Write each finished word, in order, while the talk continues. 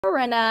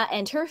Rinna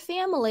and her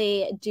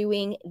family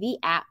doing the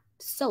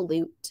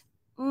absolute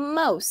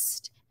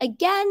most.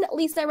 Again,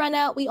 Lisa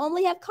Rinna, we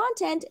only have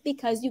content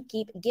because you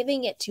keep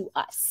giving it to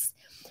us.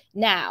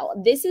 Now,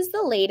 this is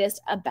the latest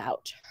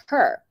about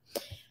her.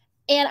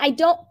 And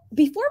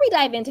before we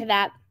dive into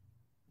that,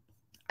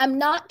 I'm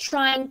not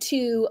trying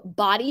to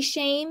body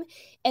shame.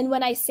 And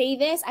when I say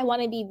this, I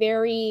want to be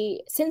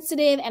very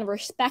sensitive and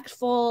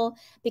respectful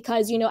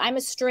because, I'm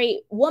a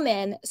straight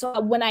woman. So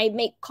when I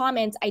make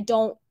comments, I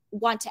don't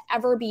want to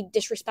ever be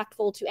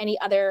disrespectful to any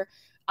other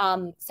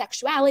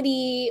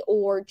sexuality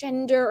or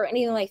gender or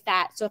anything like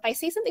that. So if I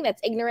say something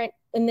that's ignorant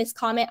in this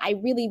comment, I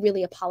really,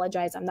 really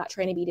apologize. I'm not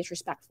trying to be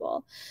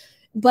disrespectful.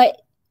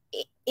 But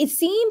it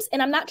seems,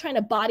 and I'm not trying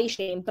to body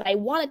shame, but I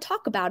want to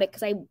talk about it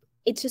because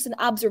it's just an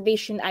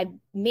observation I've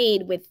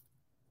made with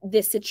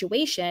this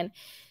situation.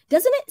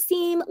 Doesn't it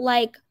seem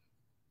like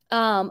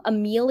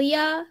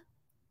Amelia,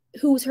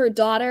 who's her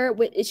daughter,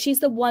 she's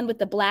the one with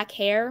the black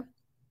hair,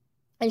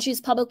 and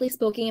she's publicly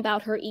speaking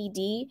about her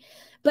ED,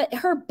 but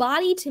her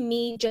body to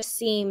me just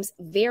seems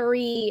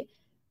very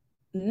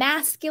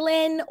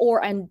masculine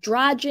or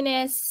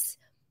androgynous,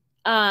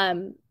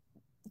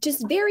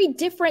 just very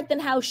different than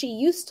how she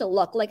used to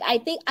look. Like, I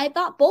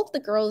thought both the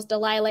girls,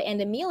 Delilah and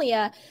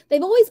Amelia,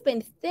 they've always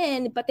been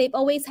thin, but they've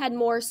always had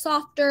more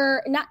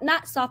softer,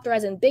 not softer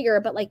as in bigger,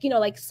 but like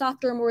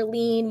softer, more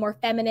lean, more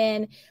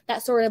feminine,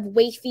 that sort of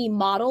wafy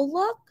model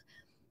look.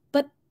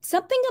 But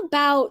something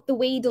about the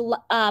way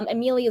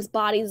Amelia's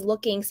body is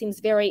looking seems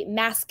very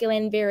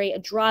masculine, very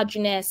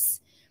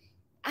androgynous.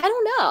 I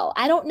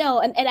don't know.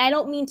 And I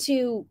don't mean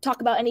to talk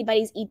about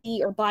anybody's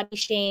ED or body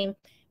shame.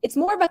 It's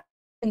more of a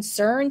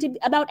concerned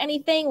about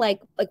anything, like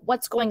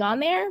what's going on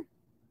there.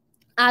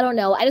 I don't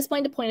know. I just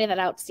wanted to point that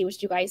out to see what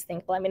you guys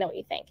think. Let me know what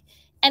you think.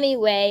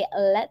 Anyway,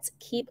 let's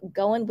keep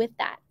going with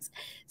that.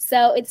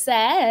 So it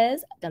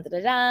says, dun, dun,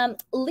 dun, dun,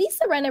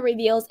 Lisa Rinna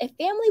reveals if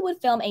family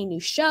would film a new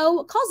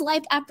show, calls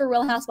life after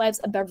Real Housewives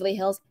of Beverly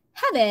Hills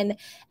heaven,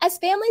 as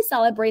family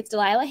celebrates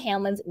Delilah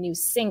Hamlin's new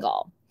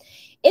single.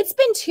 It's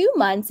been 2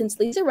 months since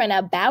Lisa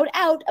Rinna bowed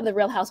out of the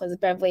Real Housewives of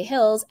Beverly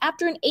Hills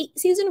after an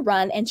 8-season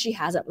run, and she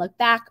hasn't looked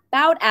back.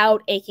 Bowed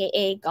out,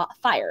 aka got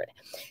fired.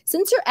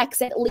 Since her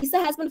exit,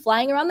 Lisa has been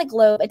flying around the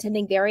globe,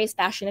 attending various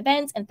fashion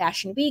events and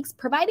fashion weeks,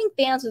 providing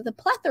fans with a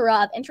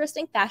plethora of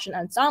interesting fashion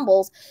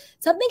ensembles,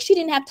 something she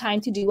didn't have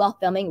time to do while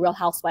filming Real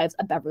Housewives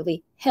of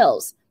Beverly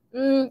Hills.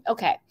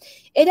 Okay.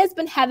 It has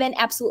been heaven,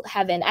 absolute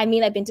heaven. I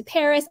mean, I've been to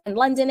Paris and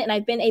London, and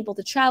I've been able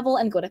to travel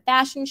and go to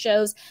fashion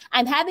shows.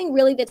 I'm having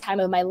really the time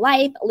of my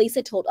life,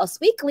 Lisa told Us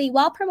Weekly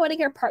while promoting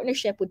her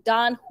partnership with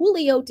Don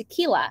Julio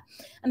Tequila.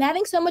 I'm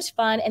having so much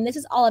fun, and this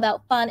is all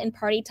about fun and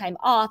party time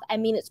off. I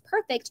mean, it's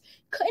perfect.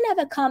 Couldn't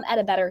have come at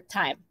a better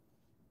time.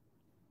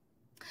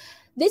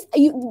 This,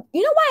 you know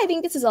why I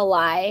think this is a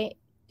lie?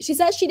 She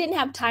says she didn't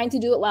have time to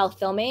do it while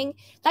filming.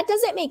 That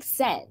doesn't make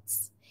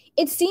sense.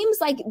 It seems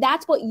like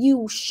that's what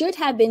you should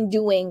have been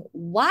doing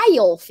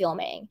while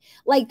filming.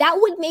 Like, that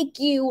would make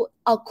you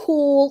a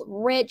cool,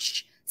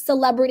 rich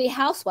celebrity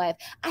housewife.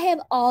 I have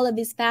all of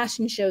these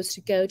fashion shows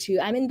to go to.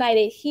 I'm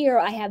invited here.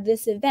 I have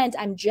this event.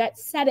 I'm jet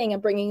setting. I'm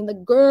bringing the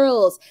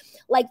girls.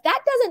 Like,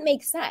 that doesn't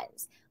make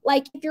sense.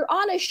 Like, if you're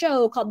on a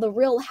show called The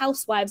Real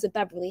Housewives of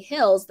Beverly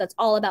Hills that's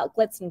all about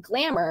glitz and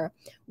glamour,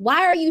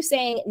 why are you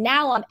saying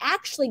now I'm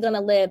actually going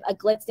to live a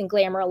glitz and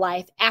glamour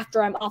life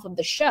after I'm off of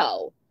the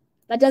show?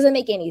 That doesn't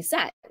make any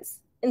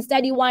sense.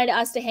 Instead, you wanted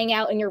us to hang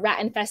out in your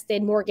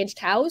rat-infested mortgaged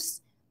house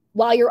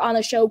while you're on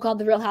a show called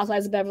The Real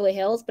Housewives of Beverly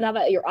Hills. But now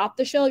that you're off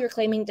the show, you're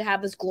claiming to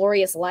have this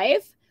glorious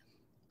life.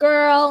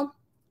 Girl,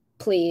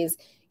 please.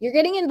 You're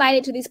getting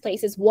invited to these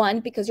places, one,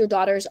 because your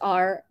daughters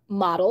are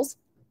models.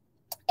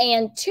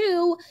 And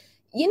two,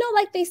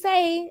 like they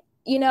say,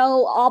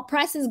 all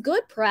press is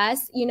good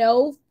press,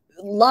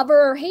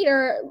 lover or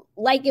hater,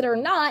 like it or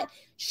not.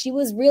 She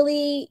was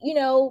really,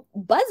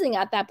 buzzing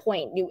at that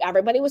point.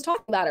 Everybody was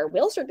talking about her.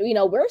 We're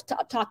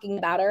talking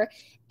about her.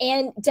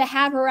 And to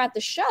have her at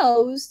the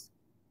shows,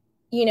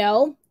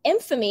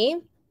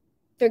 infamy,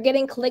 they're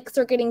getting clicks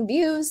or getting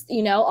views,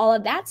 all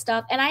of that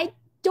stuff. And I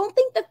don't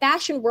think the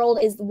fashion world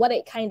is what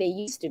it kind of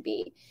used to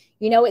be.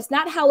 It's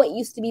not how it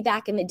used to be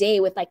back in the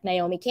day with like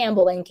Naomi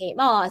Campbell and Kate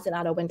Moss and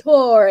Otto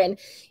Wintour and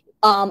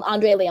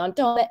Andre Leon,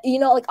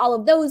 like all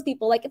of those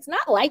people. Like, it's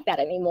not like that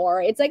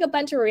anymore. It's like a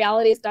bunch of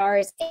reality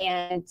stars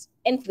and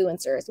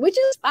influencers, which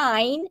is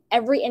fine.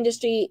 Every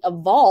industry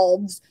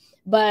evolves,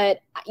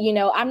 but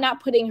I'm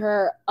not putting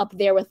her up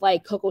there with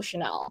like Coco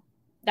Chanel.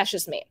 That's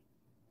just me.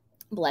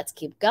 But let's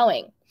keep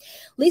going.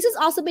 Lisa's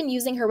also been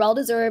using her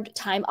well-deserved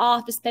time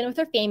off to spend with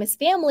her famous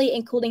family,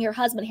 including her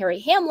husband, Harry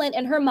Hamlin,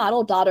 and her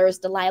model daughters,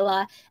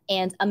 Delilah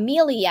and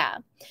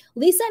Amelia.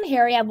 Lisa and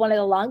Harry have one of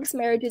the longest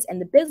marriages in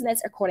the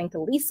business, according to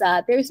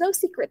Lisa. There's no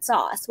secret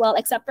sauce, well,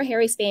 except for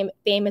Harry's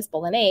famous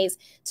bolognese,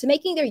 to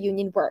making their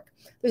union work.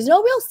 There's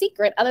no real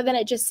secret other than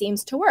it just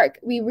seems to work.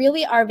 We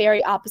really are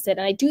very opposite,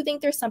 and I do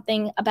think there's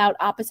something about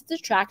opposites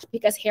attract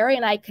because Harry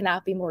and I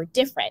cannot be more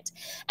different.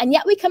 And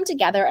yet we come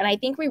together, and I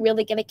think we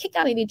really get a kick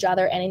out of each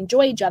other and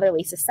enjoy each other,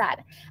 Lisa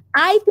said.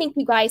 I think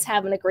you guys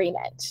have an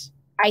agreement.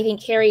 I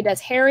think Harry does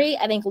Harry.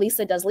 I think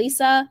Lisa does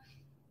Lisa.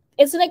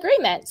 It's an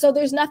agreement. So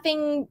there's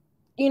nothing,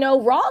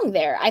 wrong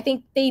there. I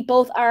think they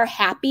both are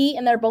happy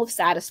and they're both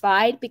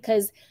satisfied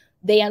because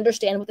they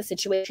understand what the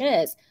situation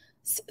is.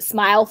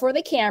 Smile for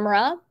the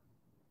camera,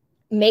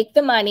 make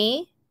the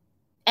money,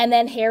 and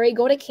then Harry,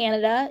 go to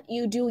Canada.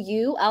 You do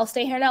you. I'll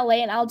stay here in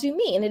LA and I'll do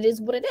me. And it is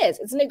what it is.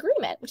 It's an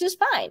agreement, which is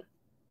fine.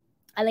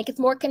 I think it's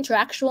more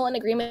contractual an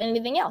agreement than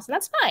anything else. And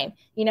that's fine.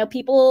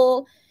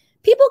 People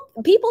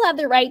have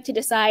the right to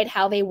decide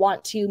how they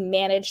want to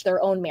manage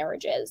their own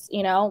marriages,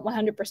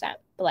 100%.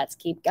 But let's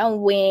keep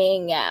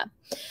going.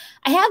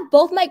 I have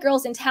both my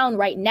girls in town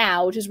right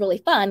now, which is really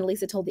fun,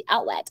 Lisa told the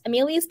outlet.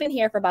 Amelia's been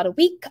here for about a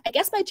week. I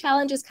guess my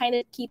challenge is kind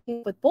of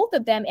keeping with both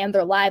of them and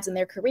their lives and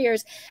their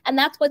careers. And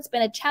that's what's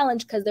been a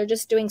challenge because they're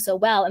just doing so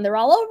well and they're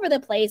all over the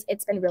place.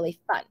 It's been really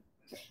fun.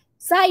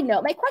 Side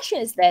note, my question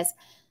is this.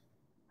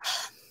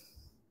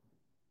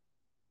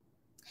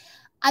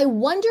 I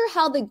wonder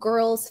how the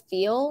girls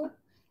feel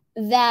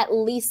that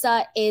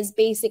Lisa is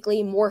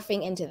basically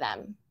morphing into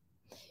them.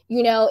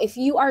 If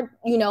you are,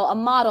 a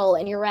model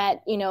and you're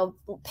at,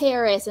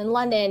 Paris and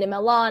London and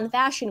Milan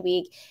Fashion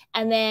Week,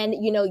 and then,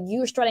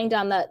 you're strutting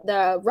down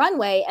the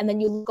runway and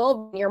then you look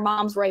over and your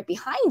mom's right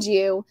behind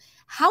you,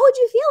 how would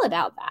you feel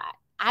about that?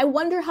 I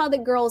wonder how the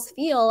girls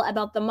feel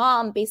about the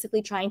mom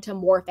basically trying to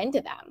morph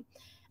into them.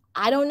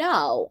 I don't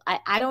know.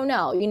 I don't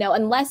know,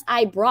 unless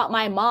I brought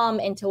my mom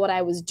into what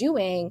I was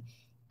doing,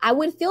 I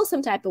would feel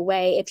some type of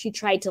way if she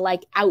tried to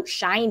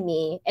outshine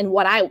me in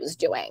what I was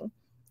doing.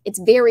 It's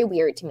very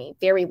weird to me,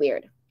 very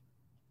weird.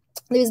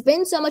 There's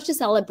been so much to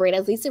celebrate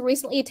as Lisa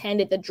recently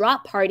attended the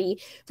drop party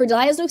for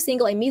Delilah's new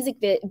single and music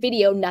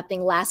video,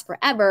 Nothing Lasts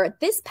Forever,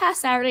 this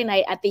past Saturday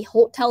night at the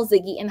Hotel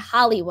Ziggy in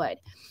Hollywood.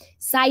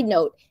 Side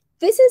note,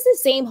 this is the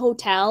same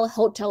hotel,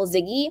 Hotel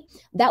Ziggy,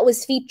 that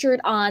was featured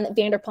on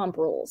Vanderpump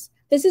Rules.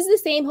 This is the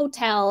same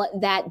hotel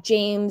that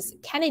James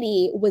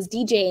Kennedy was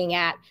DJing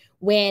at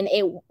when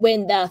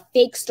the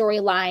fake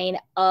storyline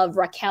of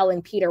Raquel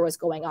and Peter was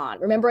going on.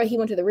 Remember, he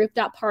went to the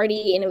rooftop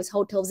party and it was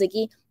Hotel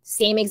Ziggy,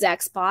 same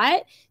exact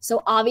spot.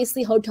 So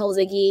obviously Hotel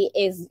Ziggy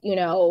is,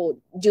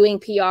 doing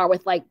PR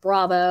with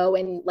Bravo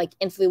and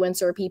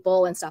influencer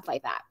people and stuff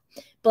like that.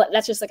 But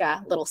that's just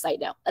a little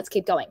side note. Let's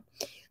keep going.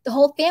 The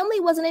whole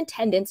family was in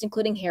attendance,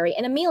 including Harry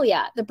and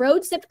Amelia. The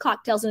bros sipped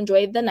cocktails and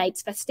enjoyed the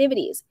night's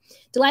festivities.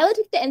 Delilah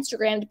took to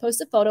Instagram to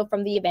post a photo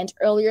from the event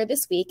earlier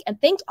this week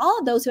and thanked all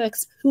of those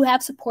who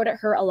have supported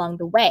her along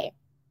the way.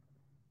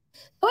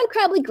 So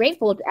incredibly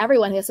grateful to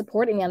everyone who has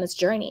supported me on this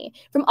journey.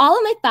 From all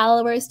of my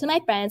followers to my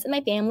friends and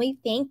my family,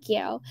 thank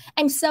you.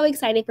 I'm so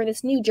excited for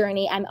this new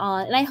journey I'm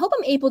on, and I hope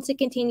I'm able to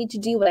continue to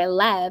do what I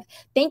love.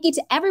 Thank you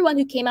to everyone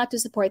who came out to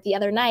support the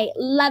other night.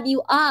 Love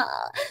you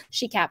all,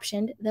 she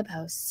captioned the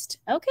post.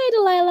 Okay,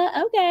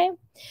 Delilah, okay.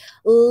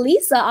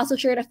 Lisa also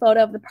shared a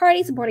photo of the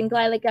party supporting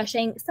Delilah,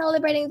 gushing,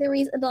 celebrating the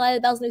release of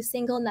Delilah Bell's new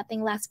single,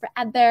 Nothing Lasts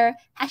Forever,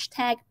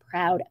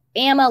 #proud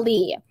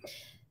family.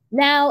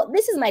 Now,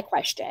 this is my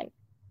question.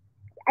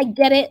 I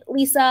get it,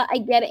 Lisa. I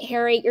get it,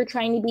 Harry. You're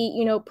trying to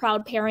be,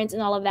 proud parents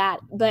and all of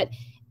that. But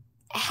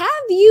have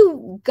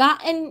you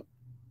gotten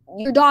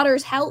your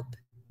daughter's help?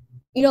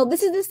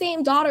 This is the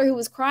same daughter who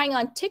was crying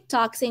on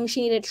TikTok saying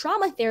she needed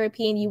trauma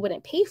therapy and you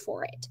wouldn't pay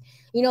for it.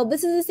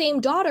 This is the same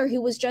daughter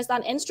who was just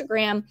on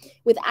Instagram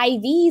with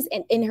IVs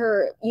in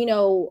her,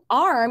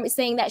 arm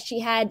saying that she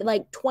had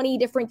 20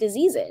 different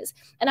diseases.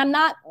 And I'm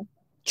not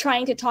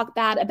trying to talk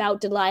bad about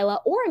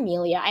Delilah or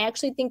Amelia. I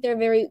actually think they're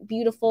very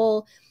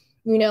beautiful,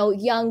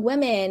 young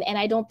women. And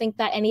I don't think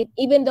that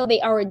even though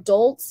they are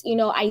adults,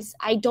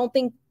 I don't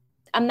think,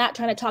 I'm not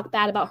trying to talk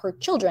bad about her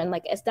children.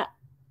 It's that,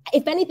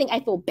 if anything,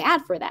 I feel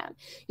bad for them.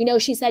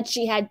 She said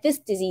she had this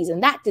disease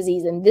and that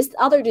disease and this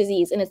other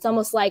disease. And it's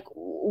almost like,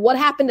 what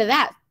happened to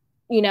that?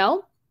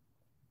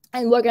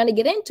 And we're going to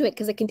get into it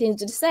because it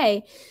continues to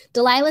say,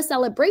 Delilah's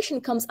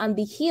celebration comes on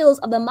the heels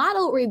of the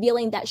model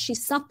revealing that she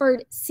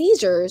suffered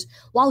seizures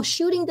while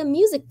shooting the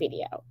music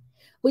video.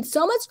 With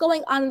so much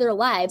going on in their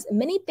lives,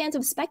 many fans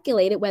have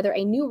speculated whether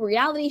a new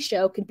reality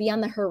show could be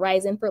on the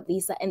horizon for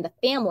Lisa and the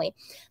family.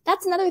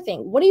 That's another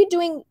thing. What are you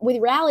doing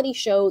with reality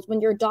shows when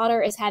your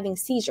daughter is having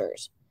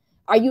seizures?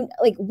 Are you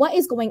what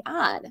is going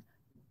on?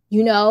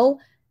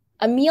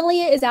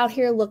 Amelia is out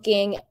here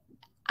looking,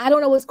 I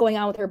don't know what's going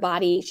on with her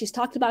body. She's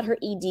talked about her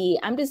ED.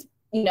 I'm just,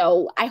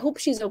 I hope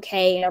she's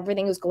okay and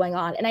everything is going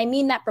on. And I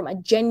mean that from a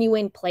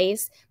genuine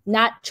place,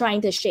 not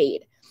trying to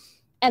shade.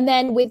 And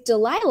then with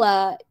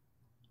Delilah,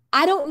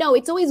 I don't know.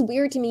 It's always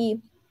weird to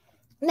me,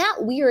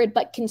 not weird,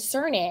 but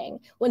concerning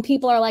when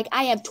people are like,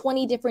 I have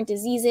 20 different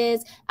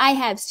diseases. I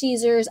have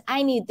seizures.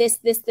 I need this.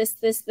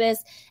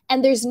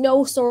 And there's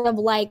no sort of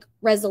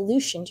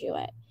resolution to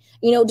it.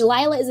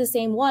 Delilah is the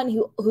same one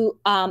who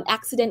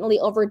accidentally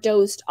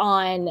overdosed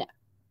on,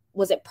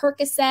 was it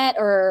Percocet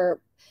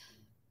or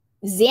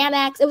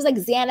Xanax? It was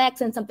Xanax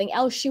and something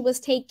else she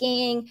was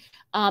taking.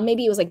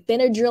 Maybe it was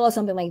Benadryl or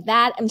something like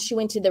that. And she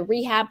went to the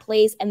rehab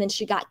place and then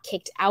she got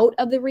kicked out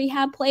of the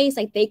rehab place.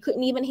 They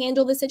couldn't even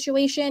handle the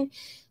situation.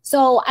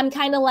 So I'm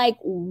kind of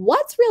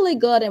what's really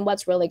good and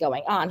what's really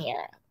going on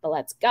here? but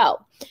let's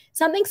go.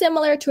 Something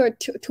similar to her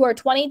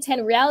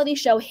 2010 reality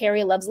show,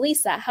 Harry Loves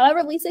Lisa.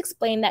 However, Lisa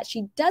explained that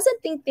she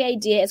doesn't think the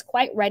idea is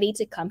quite ready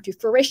to come to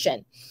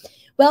fruition.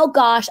 Well,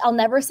 gosh, I'll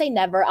never say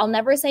never. I'll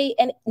never say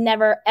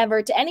never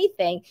ever to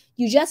anything.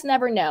 You just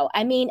never know.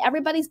 I mean,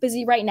 everybody's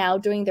busy right now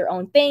doing their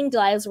own thing.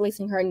 Delilah's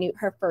releasing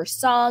her first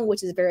song,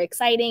 which is very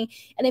exciting.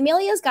 And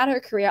Amelia's got her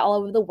career all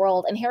over the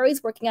world. And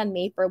Harry's working on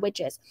Made for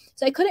Witches.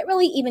 So I couldn't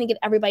really even get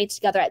everybody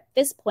together at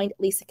this point,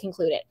 Lisa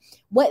concluded.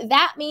 What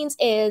that means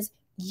is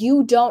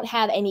you don't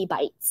have any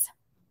bites.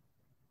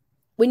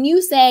 When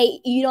you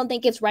say you don't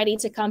think it's ready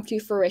to come to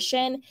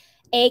fruition,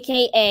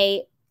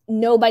 AKA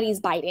nobody's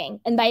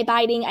biting. And by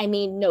biting, I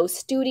mean no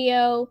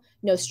studio,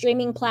 no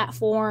streaming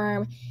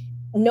platform.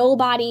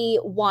 Nobody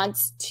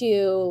wants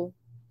to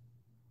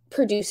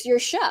produce your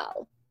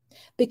show.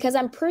 Because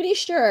I'm pretty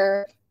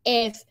sure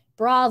if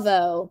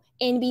Bravo,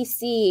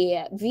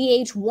 NBC,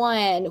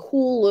 VH1,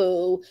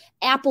 Hulu,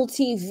 Apple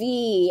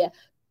TV,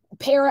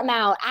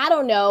 Paramount, I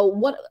don't know,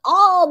 what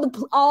all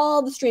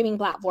the streaming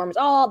platforms,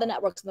 all the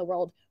networks in the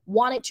world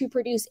wanted to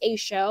produce a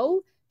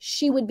show,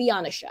 she would be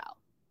on a show.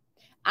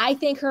 I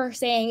think her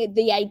saying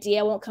the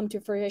idea won't come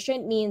to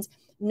fruition means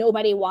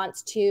nobody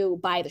wants to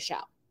buy the show.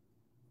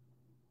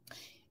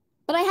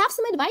 But I have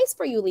some advice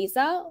for you,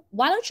 Lisa.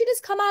 Why don't you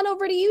just come on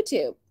over to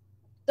YouTube?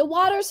 The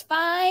water's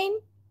fine.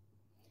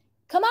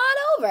 Come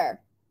on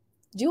over.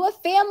 Do a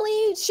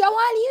family show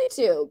on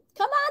YouTube.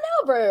 Come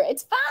on over.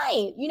 It's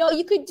fine. You know,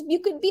 you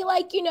could be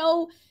like, you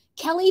know,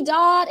 Kelly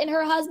Dodd and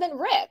her husband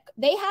Rick.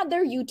 They have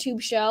their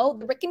YouTube show,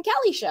 the Rick and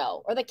Kelly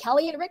show, or the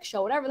Kelly and Rick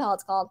show, whatever the hell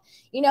it's called.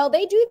 You know,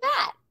 they do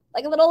that.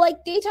 Like a little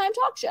like daytime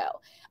talk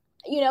show.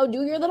 You know,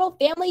 do your little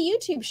family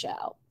YouTube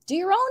show. Do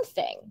your own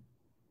thing.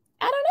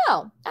 I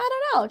don't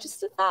know.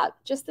 Just a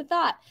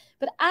thought.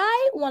 But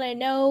I want to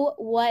know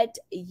what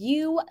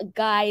you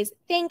guys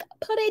think.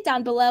 Put it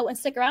down below and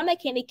stick around my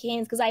candy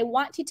canes because I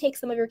want to take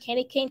some of your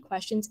candy cane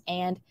questions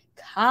and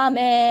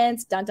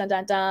comments. Dun, dun,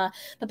 dun, dun.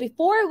 But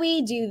before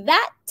we do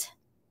that,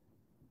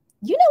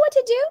 you know what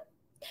to do.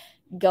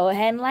 Go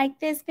ahead and like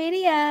this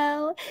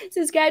video,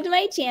 subscribe to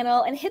my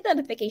channel, and hit the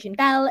notification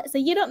bell so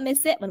you don't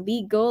miss it when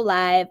we go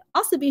live.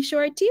 Also, be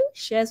sure to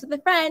share this with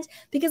a friend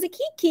because a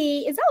kiki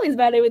is always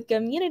better with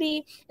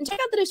community. And check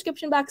out the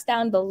description box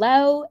down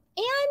below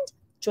and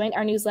join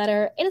our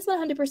newsletter. It is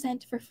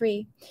 100% for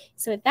free.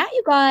 So with that,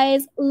 you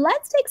guys,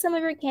 let's take some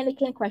of your candy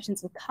cane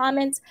questions and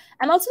comments.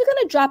 I'm also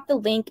going to drop the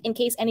link in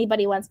case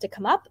anybody wants to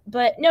come up,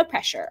 but no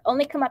pressure.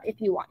 Only come up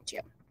if you want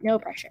to. No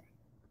pressure.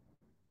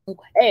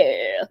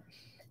 Okay.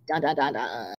 Dun, dun, dun, dun.